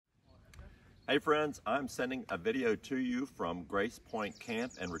Hey friends, I'm sending a video to you from Grace Point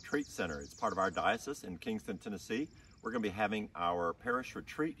Camp and Retreat Center. It's part of our diocese in Kingston, Tennessee. We're going to be having our parish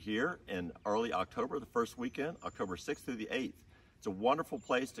retreat here in early October, the first weekend, October 6th through the 8th. It's a wonderful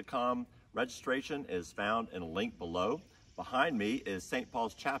place to come. Registration is found in a link below. Behind me is St.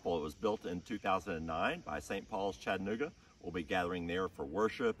 Paul's Chapel. It was built in 2009 by St. Paul's Chattanooga. We'll be gathering there for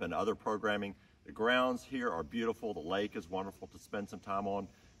worship and other programming. The grounds here are beautiful. The lake is wonderful to spend some time on.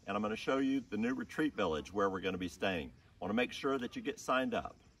 And I'm going to show you the new retreat village where we're going to be staying. I want to make sure that you get signed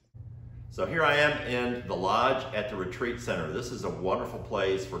up. So here I am in the lodge at the retreat center. This is a wonderful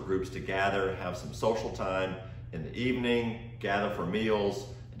place for groups to gather, have some social time in the evening, gather for meals,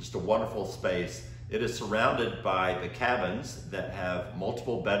 just a wonderful space. It is surrounded by the cabins that have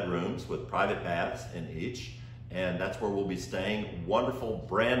multiple bedrooms with private baths in each. And that's where we'll be staying. Wonderful,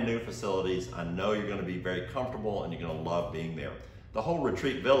 brand new facilities. I know you're going to be very comfortable and you're going to love being there. The whole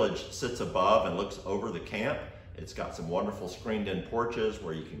retreat village sits above and looks over the camp. It's got some wonderful screened-in porches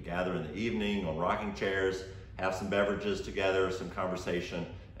where you can gather in the evening on rocking chairs, have some beverages together, some conversation,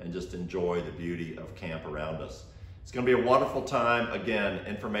 and just enjoy the beauty of camp around us. It's going to be a wonderful time. Again,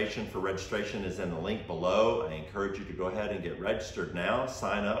 information for registration is in the link below. I encourage you to go ahead and get registered now.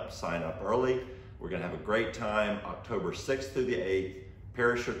 Sign up early. We're going to have a great time October 6th through the 8th,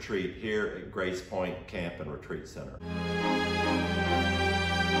 Parish Retreat here at Grace Point Camp and Retreat Center.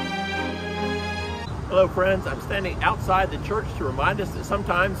 Hello friends, I'm standing outside the church to remind us that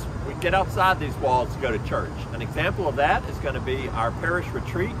sometimes we get outside these walls to go to church. An example of that is going to be our parish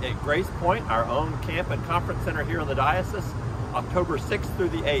retreat at Grace Point, our own camp and conference center here in the diocese, October 6th through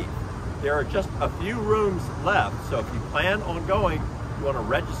the 8th. There are just a few rooms left, so if you plan on going, you want to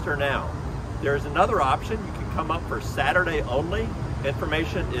register now. There's another option. You can come up for Saturday only.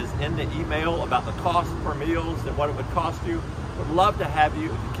 Information is in the email about the cost for meals and what it would cost you. Would love to have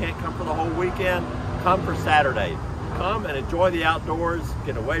you. If you can't come for the whole weekend, come for Saturday. Come and enjoy the outdoors,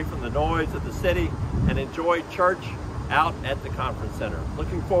 get away from the noise of the city, and enjoy church out at the conference center.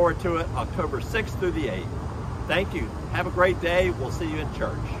 Looking forward to it, October 6th through the 8th. Thank you. Have a great day. We'll see you in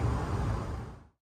church.